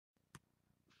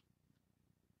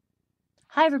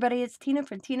Hi everybody, it's Tina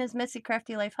from Tina's Messy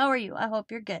Crafty Life. How are you? I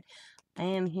hope you're good. I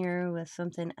am here with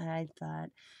something I thought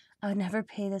I would never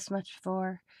pay this much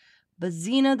for. But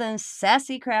Zena the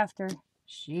Sassy Crafter,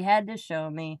 she had to show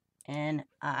me and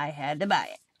I had to buy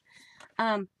it.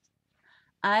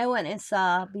 I went and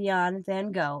saw Beyond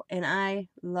Van Gogh, and I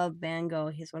love Van Gogh.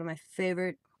 He's one of my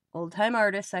favorite old-time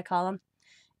artists, I call him.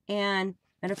 And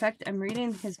matter of fact, I'm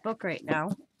reading his book right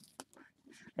now.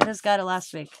 I just got it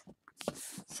last week.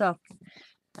 So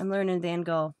I'm learning Van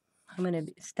Gogh. I'm going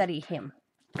to study him.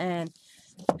 And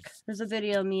there's a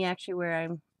video of me actually where I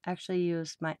actually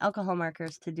used my alcohol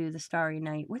markers to do the Starry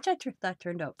Night, which I thought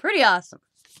turned out pretty awesome.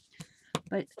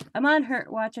 But I'm on her,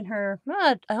 watching her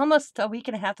almost a week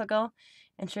and a half ago,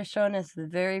 and she's showing us the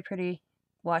very pretty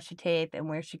washi tape and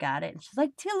where she got it. And she's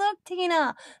like, look,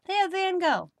 Tina, they have Van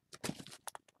Gogh.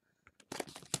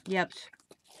 Yep,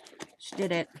 she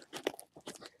did it.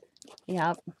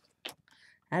 Yep.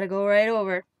 Had to go right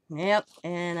over. Yep,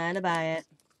 and I had to buy it.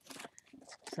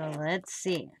 So let's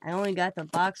see. I only got the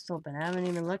box open. I haven't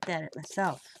even looked at it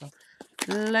myself. So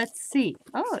let's see.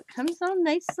 Oh, it comes all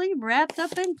nicely wrapped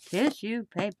up in tissue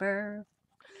paper.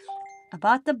 I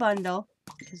bought the bundle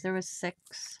because there was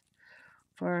 6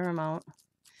 for an amount.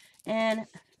 And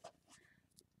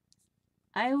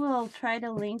I will try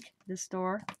to link the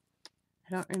store.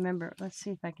 I don't remember. Let's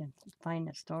see if I can find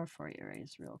the store for you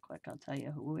guys real quick. I'll tell you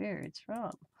where it's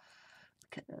from.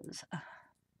 Because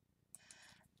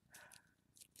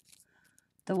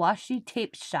the Washi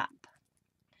Tape Shop.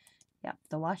 Yep,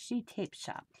 the Washi Tape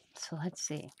Shop. So let's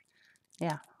see.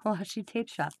 Yeah, Washi Tape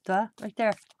Shop. Duh, right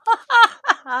there.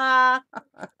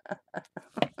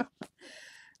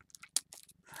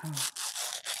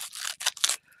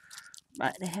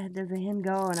 But they had the Van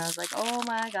Gogh, and I was like, oh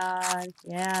my god,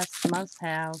 yes, must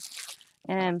have.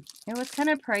 And it was kind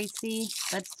of pricey,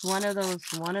 but it's one of those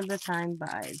one-of-the-time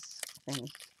buys things.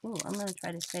 Ooh, I'm going to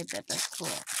try to save that. That's cool.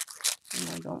 And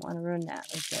I don't want to ruin that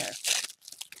right there.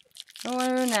 Don't want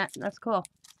to ruin that. That's cool.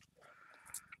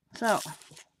 So,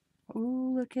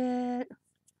 ooh, look at.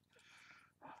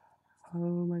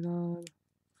 Oh my god.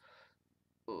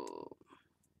 Ooh.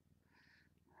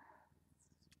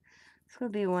 This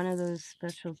could be one of those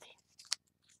specialty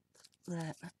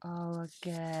that. Oh, look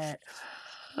at.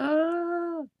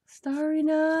 Oh, Starry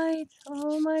Night.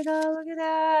 Oh my god, look at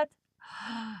that.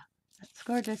 That's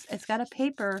gorgeous. It's got a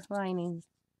paper lining.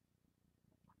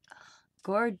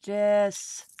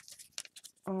 Gorgeous.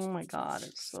 Oh my god,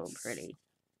 it's so pretty.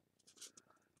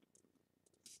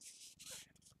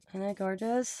 Isn't that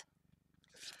gorgeous?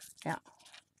 Yeah.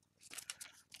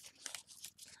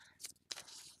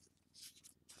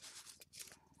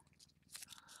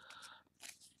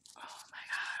 Oh my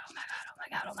god, oh my god, oh my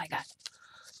god, oh my god.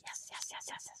 Yes, yes, yes,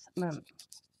 yes, yes.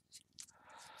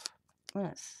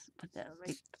 Let's put that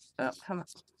right. Oh, come on.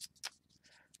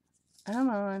 Come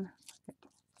on.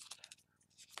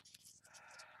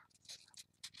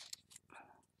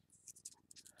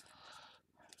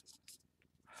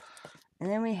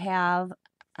 And then we have,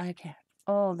 oh,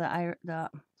 oh,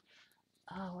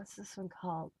 what's this one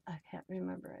called? I can't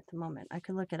remember at the moment. I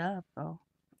could look it up, though.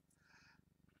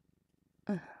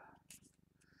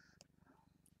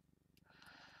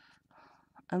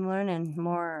 I'm learning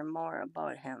more and more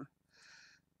about him.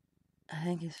 I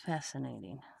think he's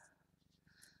fascinating.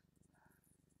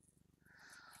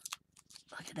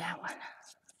 Look at that one.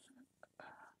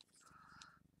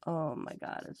 Oh my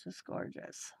god, it's just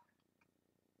gorgeous.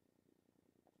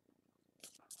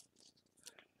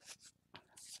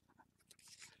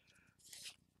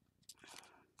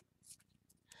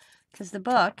 Because the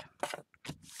book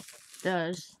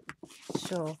does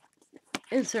show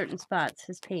in certain spots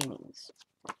his paintings.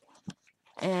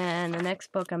 And the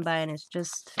next book I'm buying is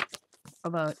just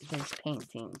about his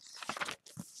paintings.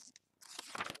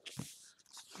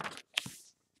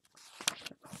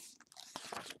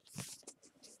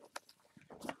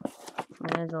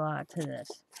 There's a lot to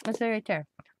this. What's that right there?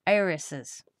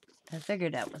 Irises. I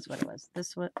figured that was what it was.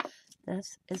 This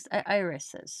is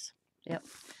irises. Yep.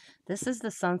 This is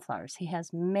the sunflowers. He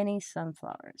has many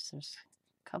sunflowers. There's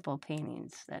a couple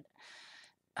paintings that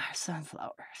are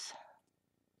sunflowers.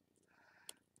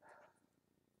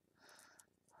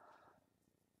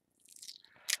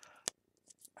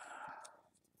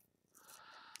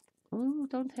 Ooh,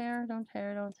 don't tear, don't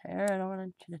tear, don't tear. I don't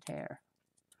want you to tear.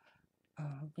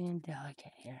 Oh, being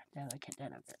delicate here. Delicate.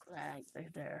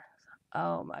 Right there.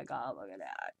 Oh my god, look at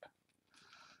that.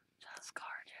 Just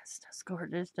gorgeous. Just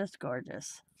gorgeous. Just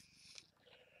gorgeous.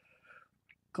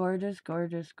 Gorgeous,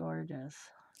 gorgeous, gorgeous.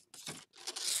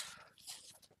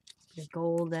 The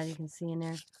gold that you can see in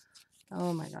there.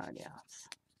 Oh my god, yes.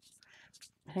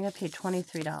 I think I paid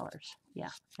 $23. Yeah,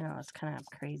 you know, it's kind of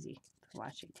crazy for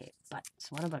washi tape, but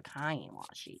it's one of a kind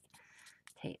washi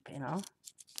tape, you know?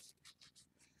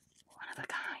 One of a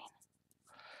kind.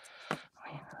 I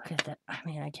mean, look at that. I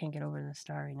mean, I can't get over the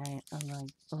Starry Night. I'm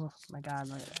like, oh my God,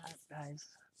 look at that, guys.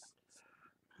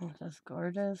 Oh, that's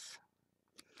gorgeous.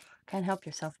 Can't help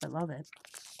yourself but love it.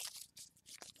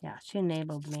 Yeah, she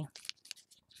enabled me.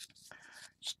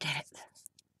 She did it.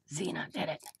 Zena did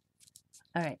it.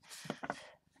 All right.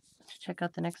 Let's check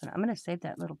out the next one. I'm going to save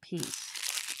that little piece.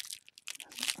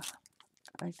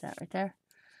 Like that right there.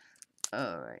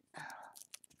 All right.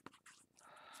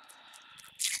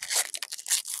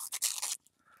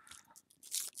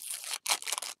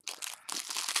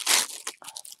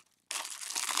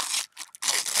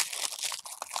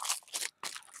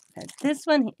 This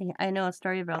one, I know a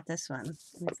story about this one.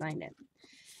 Let me find it.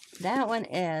 That one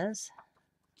is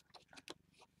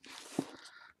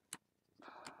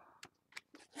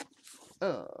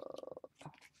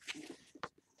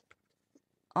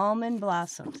Almond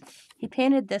Blossoms. He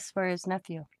painted this for his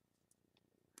nephew.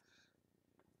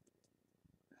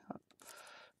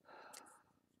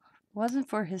 Wasn't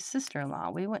for his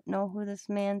sister-in-law. We wouldn't know who this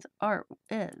man's art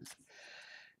is,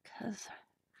 because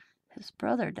his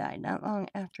brother died not long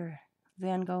after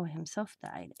Van Gogh himself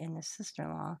died, and his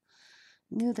sister-in-law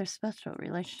knew their special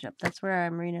relationship. That's where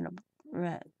I'm reading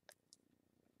read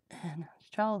in his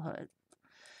childhood.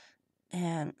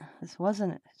 And his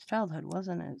childhood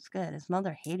wasn't as good. His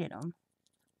mother hated him.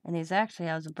 And he's actually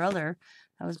has a brother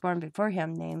that was born before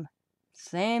him named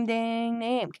same dang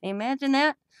name. Can you imagine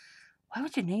that? Why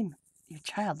would you name your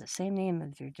child the same name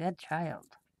as your dead child?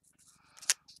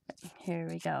 Here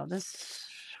we go. This is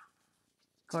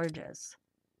gorgeous.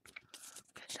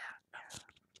 Look at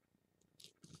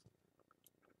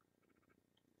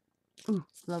that. Ooh,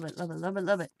 love it, love it, love it,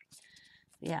 love it.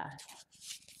 Yeah.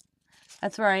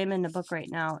 That's where I am in the book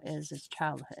right now, is his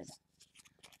childhood.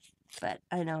 But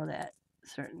I know that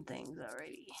certain things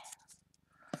already.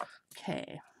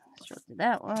 Okay, let's go to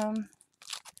that one.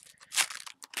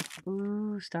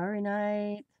 Ooh, Starry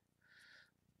Night.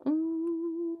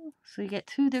 Ooh, so you get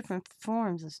two different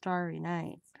forms of Starry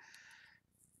Night.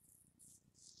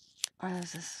 What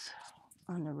is this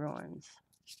on the ruins?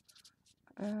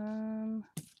 Oh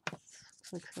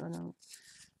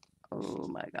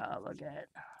my God, look at it.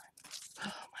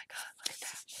 Oh my God, look at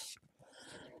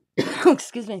that.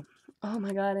 Excuse me. Oh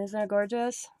my God, isn't that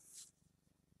gorgeous?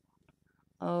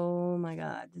 Oh my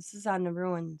God, this is on the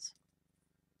ruins.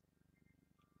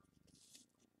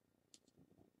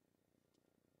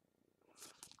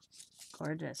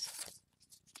 Gorgeous.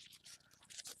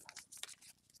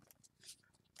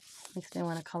 Makes me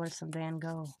want to color some Van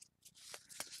Gogh.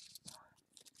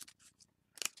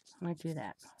 I might do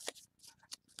that.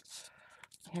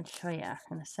 I can show you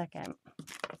in a second.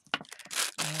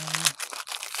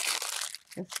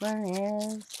 This one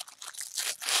is,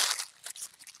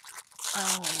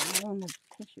 I'm on the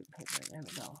tissue paper. There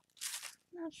we go.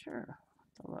 Not sure. I'll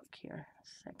have to look here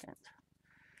a second.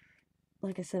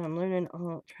 Like I said, I'm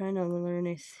trying to learn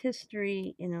his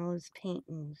history in all his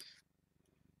paintings.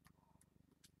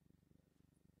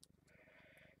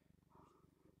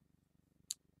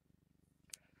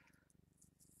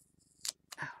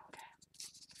 Oh, okay.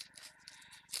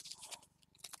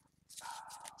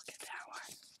 Oh, look at that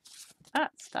one. Ah,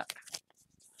 it's stuck.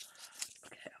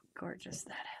 Look at how gorgeous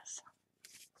that is.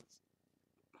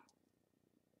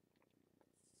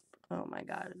 Oh my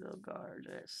God, it's so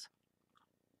gorgeous.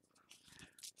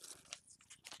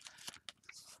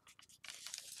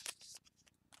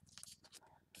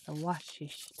 The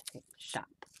Washi shop.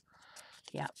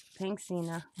 Yeah, thanks,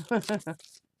 Zena.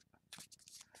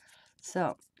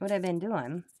 So, what I've been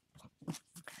doing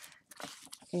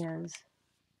is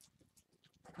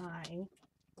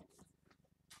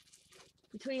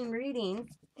between reading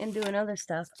and doing other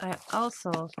stuff, I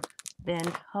also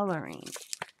been coloring.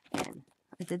 And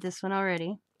I did this one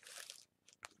already.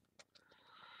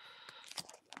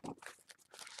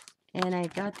 And I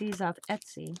got these off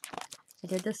Etsy. I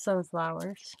did the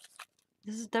sunflowers.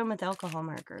 This is done with alcohol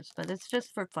markers, but it's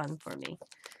just for fun for me.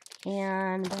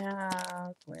 And,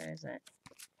 where is it?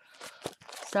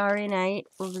 Starry Night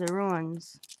Over the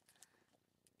Ruins.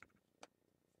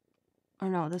 Oh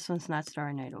no, this one's not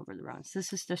Starry Night Over the Ruins.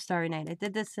 This is the Starry Night. I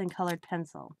did this in colored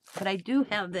pencil. But I do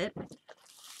have it.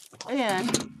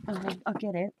 And I'll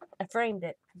get it. I framed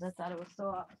it because I thought it was so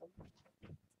awesome.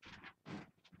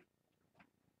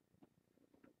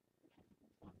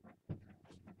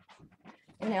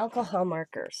 And alcohol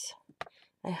markers.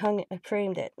 I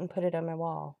framed it and put it on my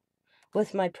wall.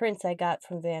 With my prints I got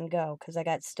from Van Gogh. Because I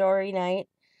got Starry Night,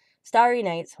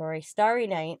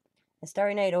 And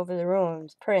Starry Night over the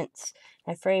rooms, prints.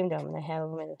 I framed them and I have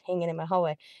them hanging in my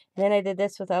hallway. And then I did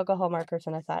this with alcohol markers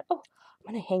and I thought, oh,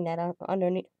 I'm going to hang that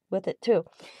underneath with it too.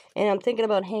 And I'm thinking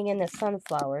about hanging the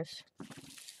sunflowers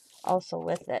also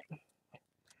with it.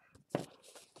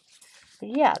 But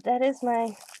yeah, that is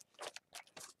my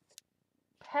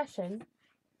passion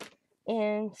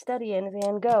in studying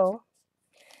Van Gogh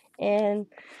and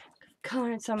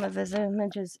coloring some of his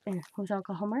images with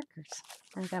alcohol markers.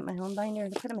 I got my own binder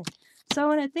to put them in. So I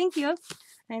want to thank you.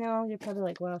 I know you're probably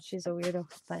like, wow, she's a weirdo.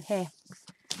 But hey,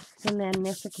 the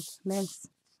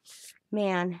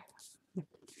man.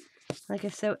 Like I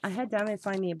said, I had Dami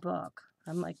find me a book.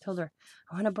 I'm like, told her,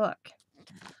 I want a book.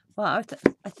 Well,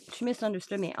 she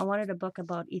misunderstood me. I wanted a book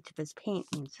about each of his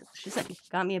paintings. She's like,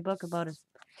 got me a book about his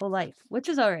whole life, which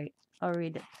is all right. I'll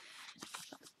read it.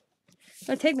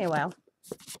 It'll take me a while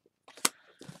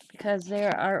because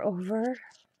there are over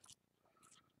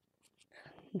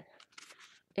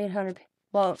 800.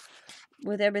 Well,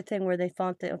 with everything where they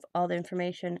font all the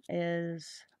information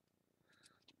is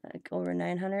like over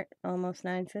 900, almost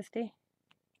 950.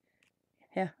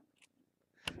 Yeah,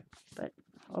 but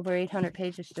over 800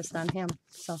 pages just on him.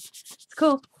 So it's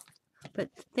cool. But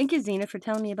thank you, Zena, for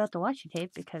telling me about the washi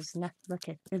tape because look,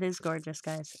 it is gorgeous,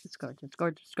 guys. It's gorgeous,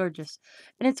 gorgeous, gorgeous.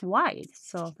 And it's wide,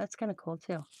 so that's kind of cool,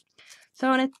 too. So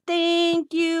I want to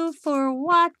thank you for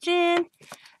watching.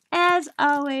 As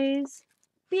always,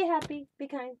 be happy, be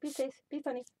kind, be safe, be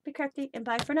funny, be crafty, and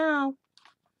bye for now.